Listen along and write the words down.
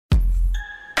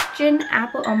Christian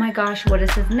Apple. Oh my gosh, what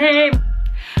is his name?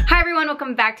 Hi everyone,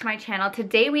 welcome back to my channel.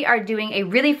 Today we are doing a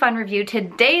really fun review.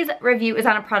 Today's review is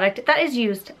on a product that is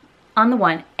used on the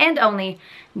one and only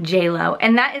JLo,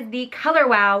 and that is the Color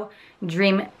Wow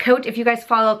Dream Coat. If you guys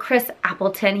follow Chris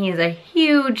Appleton, he is a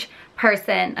huge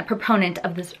person, a proponent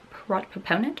of this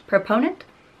proponent?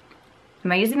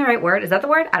 Am I using the right word? Is that the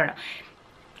word? I don't know.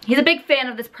 He's a big fan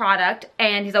of this product,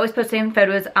 and he's always posting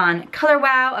photos on Color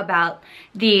Wow about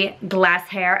the glass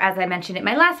hair. As I mentioned in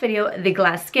my last video, the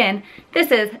glass skin.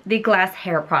 This is the glass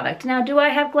hair product. Now, do I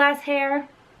have glass hair?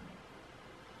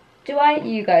 Do I?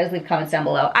 You guys leave comments down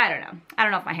below. I don't know. I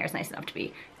don't know if my hair is nice enough to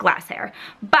be glass hair.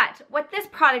 But what this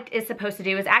product is supposed to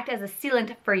do is act as a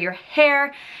sealant for your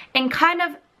hair and kind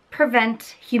of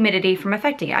prevent humidity from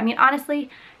affecting it. I mean, honestly,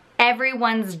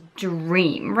 everyone's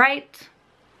dream, right?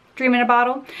 Dream in a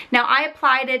bottle. Now I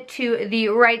applied it to the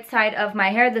right side of my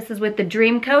hair. This is with the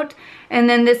Dream Coat, and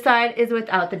then this side is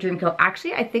without the Dream Coat.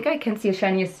 Actually, I think I can see a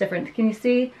shiniest difference. Can you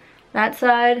see that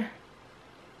side?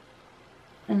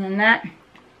 And then that.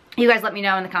 You guys let me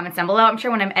know in the comments down below. I'm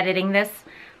sure when I'm editing this,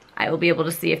 I will be able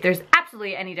to see if there's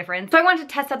absolutely any difference. So I wanted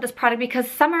to test out this product because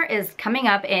summer is coming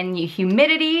up and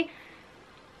humidity,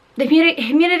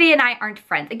 humidity and I aren't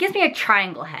friends. It gives me a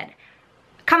triangle head.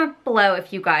 Comment below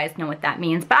if you guys know what that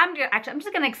means, but I'm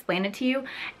just gonna explain it to you.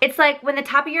 It's like when the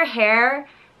top of your hair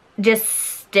just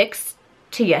sticks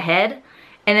to your head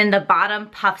and then the bottom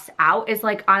puffs out. Is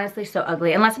like honestly so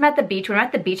ugly. Unless I'm at the beach. When I'm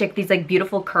at the beach, I get these like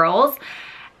beautiful curls,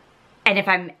 and if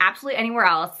I'm absolutely anywhere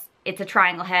else, it's a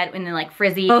triangle head and then like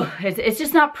frizzy. Oh, it's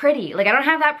just not pretty. Like I don't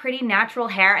have that pretty natural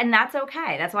hair, and that's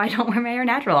okay. That's why I don't wear my hair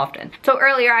natural often. So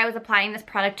earlier I was applying this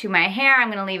product to my hair. I'm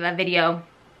gonna leave a video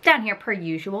down here per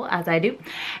usual, as I do.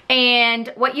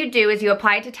 And what you do is you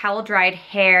apply it to towel dried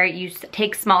hair. You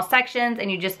take small sections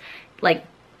and you just like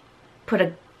put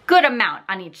a good amount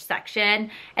on each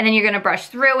section, and then you're gonna brush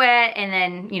through it and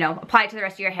then, you know, apply it to the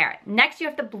rest of your hair. Next, you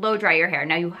have to blow dry your hair.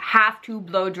 Now you have to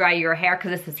blow dry your hair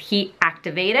because this is heat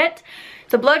activated.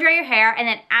 So blow dry your hair, and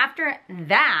then after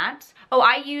that, oh,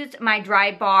 I used my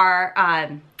dry bar,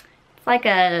 it's like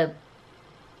a,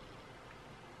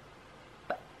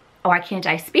 oh, why can't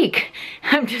I speak?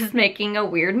 I'm just making a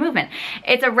weird movement.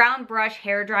 It's a round brush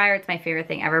hair dryer. It's my favorite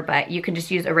thing ever, but you can just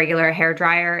use a regular hair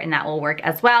dryer and that will work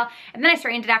as well. And then I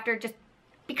straightened it after, just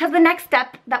because the next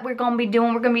step that we're gonna be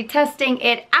doing, we're gonna be testing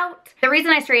it out. The reason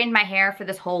I straightened my hair for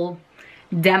this whole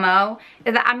demo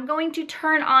is that I'm going to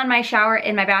turn on my shower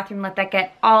in my bathroom, let that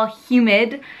get all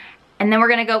humid, and then we're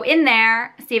gonna go in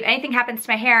there, see if anything happens to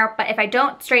my hair. But if I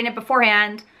don't straighten it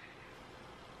beforehand,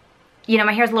 you know,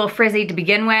 my hair's a little frizzy to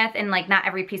begin with, and like not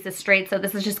every piece is straight, so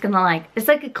this is just gonna like, it's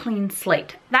like a clean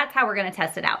slate. That's how we're gonna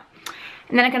test it out.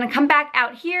 And then I'm gonna come back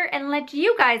out here and let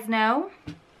you guys know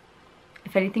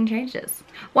if anything changes.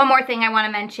 One more thing I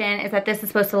wanna mention is that this is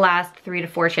supposed to last 3 to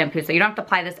 4 shampoos, so you don't have to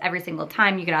apply this every single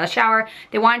time you get out of the shower.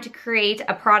 They wanted to create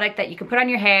a product that you can put on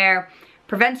your hair,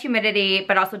 prevents humidity,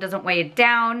 but also doesn't weigh it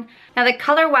down. Now the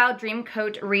Color Wow Dream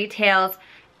Coat retails,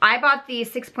 I bought the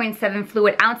 6.7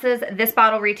 fluid ounces. This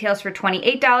bottle retails for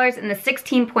 $28, and the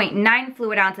 16.9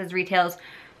 fluid ounces retails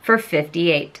for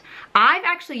 $58. I've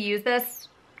actually used this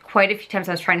quite a few times.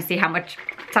 I was trying to see how much,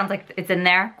 sounds like it's in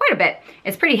there. Quite a bit.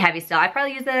 It's pretty heavy still. I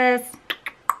probably used this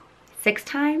 6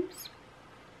 times,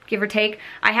 give or take.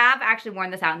 I have actually worn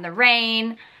this out in the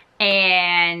rain,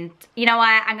 and you know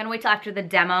what? I'm gonna wait till after the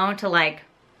demo to like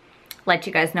let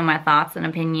you guys know my thoughts and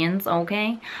opinions,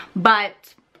 okay?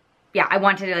 But yeah, I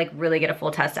wanted to like really get a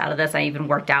full test out of this. I even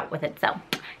worked out with it. So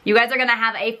you guys are gonna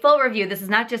have a full review. This is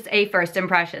not just a first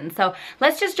impression. So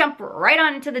let's just jump right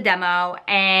on into the demo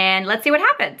and let's see what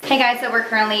happens. Hey guys, so we're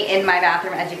currently in my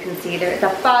bathroom. As you can see, there's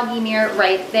a foggy mirror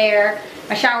right there.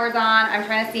 My shower's on. I'm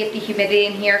trying to see if the humidity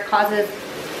in here causes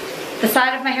the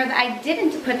side of my hair that I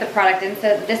didn't put the product in.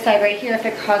 So this side right here, if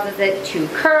it causes it to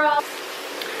curl.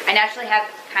 I naturally have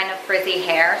kind of frizzy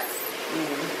hair.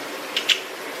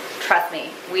 Trust me,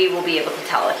 we will be able to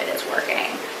tell if it is working.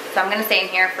 So I'm gonna stay in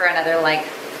here for another like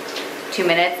 2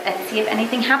 minutes and see if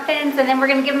anything happens, and then we're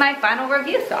gonna give my final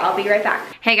review, so I'll be right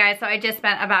back. Hey guys, so I just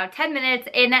spent about 10 minutes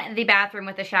in the bathroom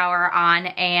with the shower on,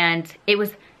 and it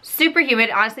was super humid.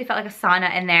 It honestly felt like a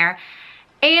sauna in there.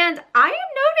 And I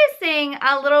am noticing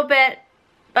a little bit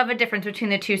of a difference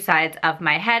between the two sides of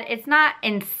my head. It's not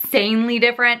insanely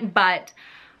different, but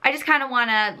I just kind of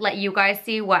want to let you guys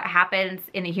see what happens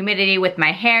in the humidity with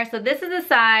my hair. So this is the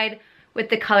side with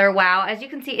the Color Wow. As you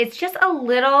can see, it's just a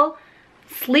little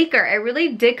sleeker. It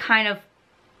really did kind of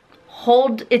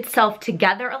hold itself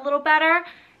together a little better.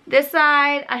 This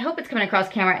side, I hope it's coming across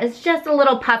camera, it's just a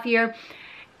little puffier.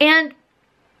 And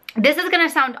This is gonna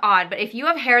sound odd, but if you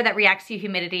have hair that reacts to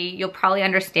humidity, you'll probably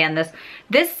understand this.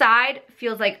 This side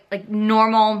feels like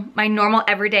normal, my normal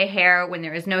everyday hair when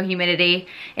there is no humidity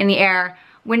in the air.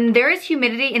 When there is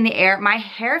humidity in the air, my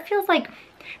hair feels like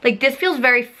this feels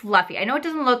very fluffy. I know it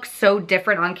doesn't look so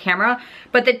different on camera,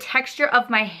 but the texture of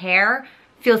my hair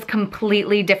feels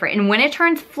completely different. And when it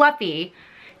turns fluffy,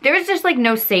 there's just like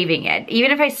no saving it.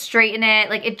 Even if I straighten it,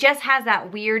 like it just has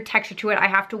that weird texture to it. I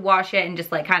have to wash it and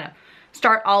just like kind of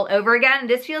start all over again.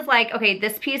 This feels like, okay,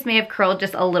 this piece may have curled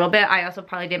just a little bit. I also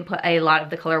probably didn't put a lot of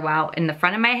the color wow in the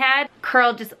front of my head.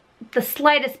 Curled just the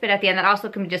slightest bit at the end. That also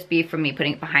can just be from me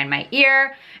putting it behind my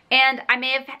ear. And I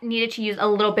may have needed to use a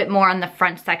little bit more on the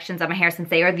front sections of my hair since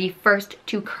they are the first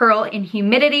to curl in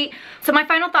humidity. So my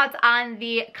final thoughts on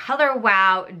the Color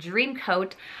Wow Dream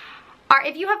Coat are,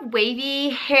 if you have wavy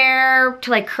hair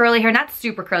to like curly hair, not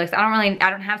super curly, because I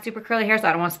don't have super curly hair, so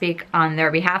I don't want to speak on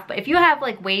their behalf, but if you have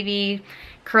like wavy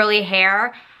curly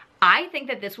hair, I think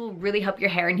that this will really help your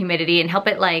hair in humidity and help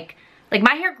it like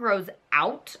my hair grows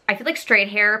out. I feel like straight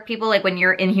hair people, like when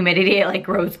you're in humidity, it like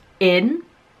grows in.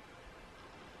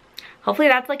 Hopefully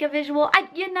that's like a visual.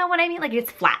 You know what I mean? Like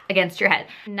it's flat against your head.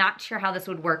 Not sure how this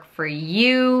would work for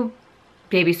you.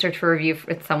 Maybe search for a review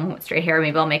with someone with straight hair.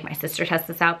 Maybe I'll make my sister test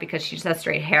this out because she just has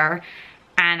straight hair.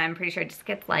 And I'm pretty sure it just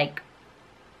gets like,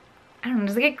 I don't know,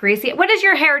 does it get greasy? What does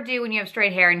your hair do when you have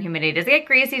straight hair in humidity? Does it get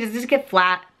greasy? Does it just get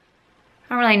flat?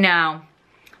 I don't really know.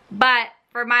 But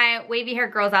for my wavy hair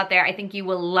girls out there, I think you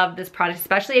will love this product,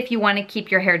 especially if you want to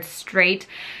keep your hair straight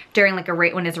during like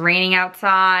when it's raining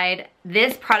outside.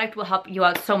 This product will help you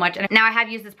out so much. And now I have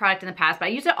used this product in the past, but I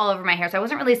used it all over my hair, so I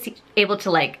wasn't really able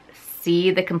to like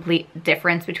see the complete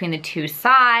difference between the two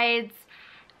sides.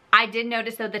 I did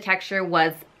notice though the texture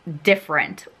was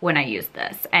different when I used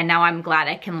this, and now I'm glad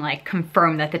I can like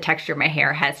confirm that the texture of my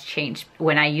hair has changed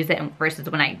when I use it versus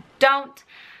when I don't.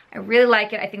 I really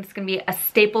like it. I think it's gonna be a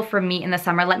staple for me in the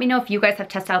summer. Let me know if you guys have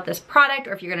tested out this product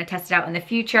or if you're gonna test it out in the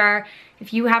future.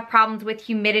 If you have problems with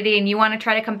humidity and you wanna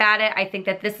try to combat it, I think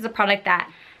that this is a product that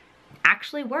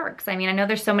actually works. I mean, I know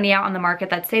there's so many out on the market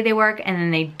that say they work and then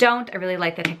they don't. I really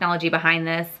like the technology behind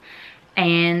this.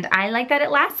 And I like that it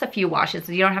lasts a few washes,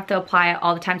 so you don't have to apply it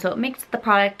all the time. So it makes the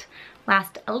product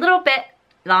last a little bit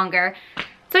longer.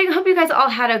 So I hope you guys all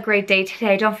had a great day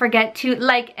today. Don't forget to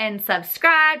like and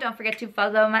subscribe. Don't forget to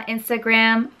follow my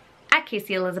Instagram at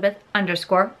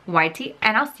KCElizabeth_YT.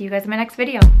 And I'll see you guys in my next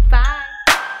video. Bye.